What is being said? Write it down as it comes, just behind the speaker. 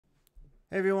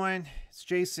Hey everyone, it's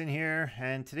Jason here,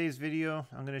 and today's video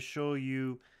I'm going to show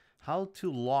you how to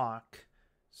lock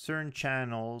certain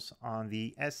channels on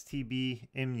the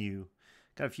StbEmu.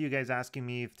 Got a few guys asking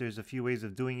me if there's a few ways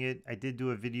of doing it. I did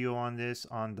do a video on this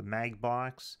on the mag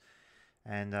box,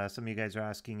 and some of you guys are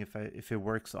asking if it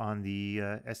works on the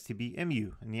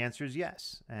StbEmu, and the answer is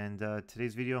yes. And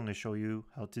today's video I'm going to show you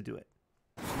how to do it.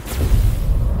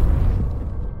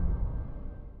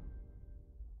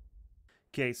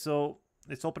 Okay, so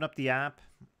let's open up the app.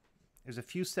 There's a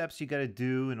few steps you got to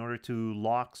do in order to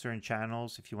lock certain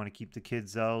channels if you want to keep the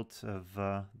kids out of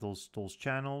those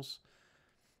channels.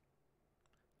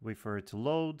 Wait for it to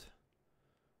load.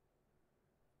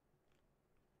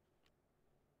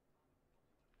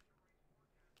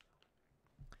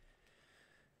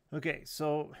 Okay,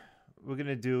 so what we're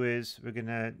gonna do is we're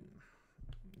gonna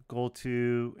go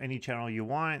to any channel you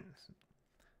want.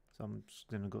 So I'm just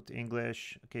gonna go to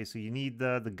English. Okay, so you need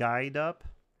the guide up.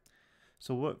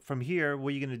 So from here,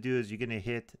 what you're gonna do is you're gonna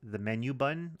hit the menu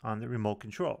button on the remote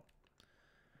control.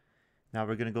 Now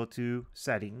we're gonna go to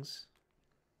settings.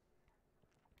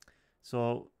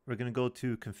 So we're gonna go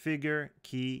to configure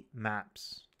key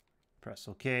maps. Press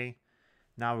OK.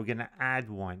 Now we're gonna add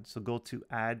one. So go to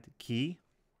add key.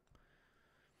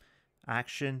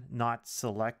 Action not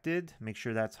selected. Make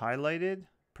sure that's highlighted.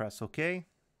 Press OK.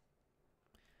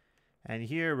 And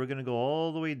here we're going to go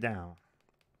all the way down.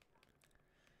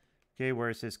 Okay,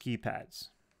 where it says keypads.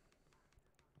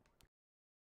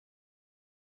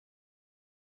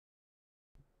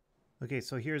 Okay,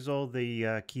 so here's all the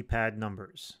keypad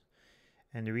numbers.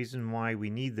 And the reason why we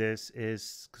need this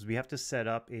is because we have to set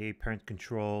up a parent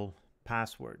control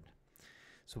password.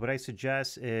 So what I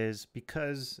suggest is,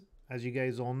 because as you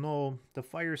guys all know, the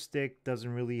Fire Stick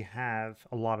doesn't really have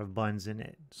a lot of buttons in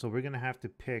it. So we're going to have to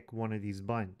pick one of these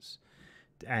buttons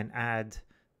and add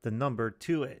the number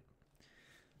to it.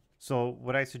 So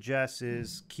what I suggest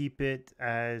is keep it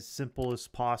as simple as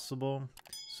possible.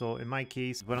 So in my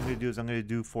case, what I'm going to do is I'm going to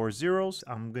do 4 zeros.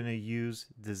 I'm going to use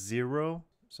the 0.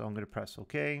 So I'm going to press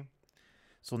OK.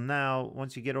 So now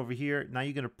once you get over here, now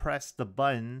you're going to press the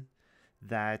button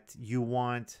that you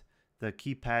want the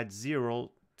keypad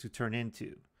 0 to turn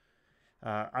into.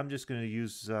 I'm just going to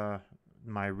use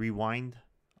my rewind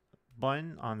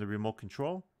button on the remote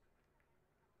control.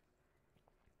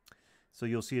 So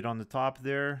you'll see it on the top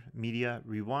there, media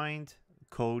rewind,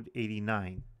 code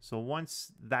 89. So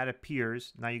once that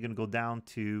appears, now you're going to go down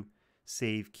to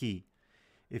save key.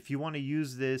 If you want to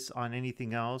use this on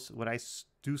anything else, what I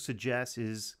do suggest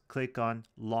is click on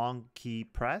long key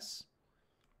press,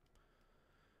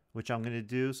 which I'm going to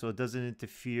do so it doesn't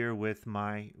interfere with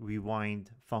my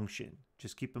rewind function.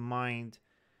 Just keep in mind,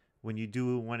 when you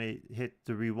do want to hit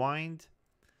the rewind,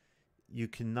 you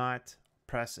cannot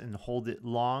press and hold it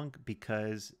long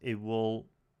because it will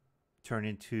turn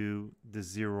into the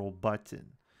 0 button.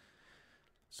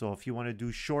 So if you want to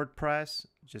do short press,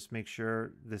 just make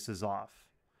sure this is off.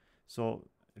 So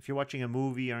if you're watching a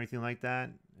movie or anything like that,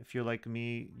 if you're like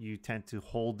me, you tend to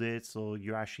hold it, so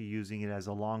you're actually using it as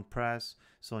a long press.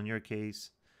 So in your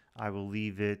case, I will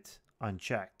leave it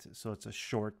unchecked, so it's a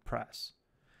short press.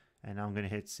 And I'm going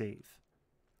to hit save.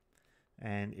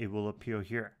 And it will appear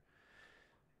here.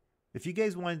 If you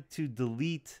guys want to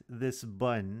delete this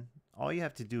button, all you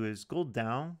have to do is go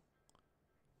down,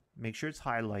 make sure it's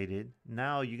highlighted.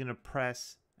 Now you're going to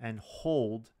press and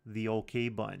hold the OK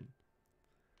button.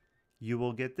 You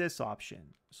will get this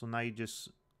option. So now you just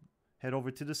head over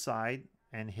to the side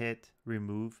and hit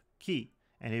remove key,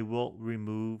 and it will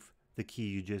remove the key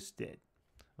you just did.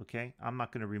 Okay, I'm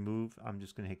not going to remove, I'm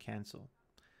just going to hit cancel.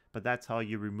 But that's how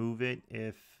you remove it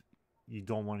if you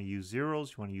don't want to use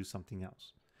zeros, you want to use something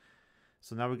else.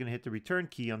 So now we're going to hit the return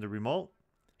key on the remote.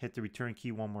 Hit the return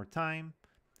key one more time,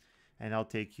 and I'll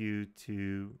take you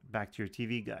back to your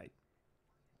TV guide.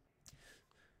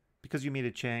 Because you made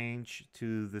a change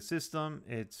to the system,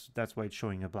 that's why it's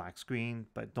showing a black screen,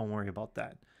 but don't worry about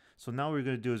that. So now what we're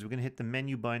going to do is we're going to hit the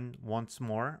menu button once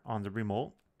more on the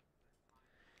remote.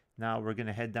 Now we're going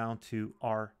to head down to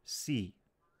RC.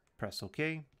 Press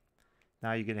OK.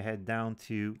 Now you're going to head down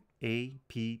to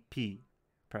APP.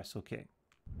 Press OK.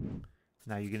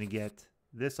 Now you're going to get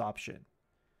this option,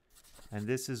 and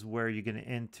this is where you're going to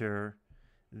enter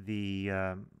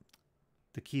the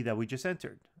key that we just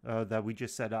entered, that we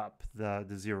just set up, the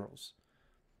zeros.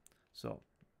 So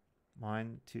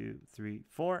 1, 2, 3,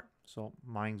 4. So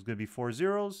mine's going to be 4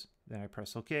 zeros. Then I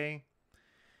press OK.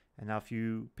 And now if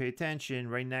you pay attention,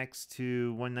 right next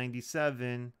to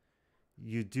 197,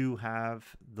 you do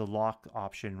have the lock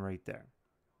option right there.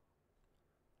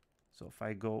 So if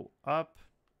I go up,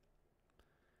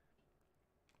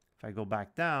 if I go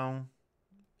back down,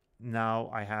 now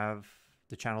I have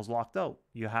the channels locked out.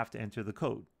 You have to enter the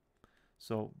code.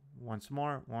 So once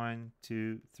more, 1,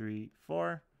 2, 3,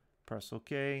 4, press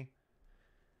OK.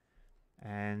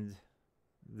 And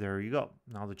there you go.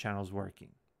 Now the channel's working.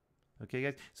 Okay,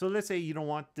 guys. So let's say you don't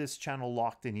want this channel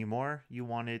locked anymore. You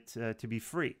want it to be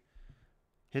free.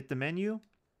 Hit the menu.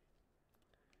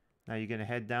 Now you're going to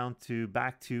head down to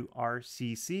back to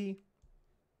RCC.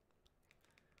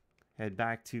 Head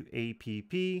back to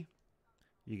APP.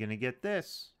 You're going to get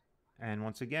this. And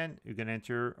once again, you're going to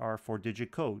enter our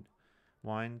 4-digit code.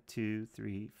 1, 2,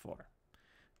 3, 4.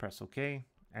 Press OK.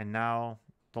 And now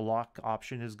the lock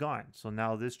option is gone. So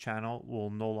now this channel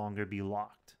will no longer be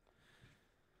locked.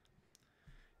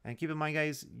 And keep in mind,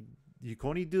 guys, you can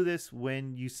only do this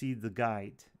when you see the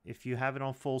guide. If you have it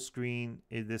on full screen,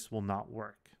 this will not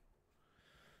work.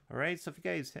 All right, so if you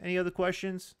guys any other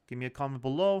questions, give me a comment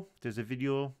below. If there's a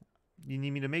video you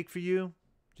need me to make for you,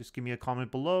 just give me a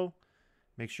comment below.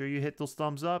 Make sure you hit those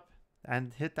thumbs up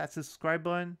and hit that subscribe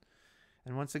button.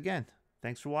 And once again,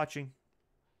 thanks for watching.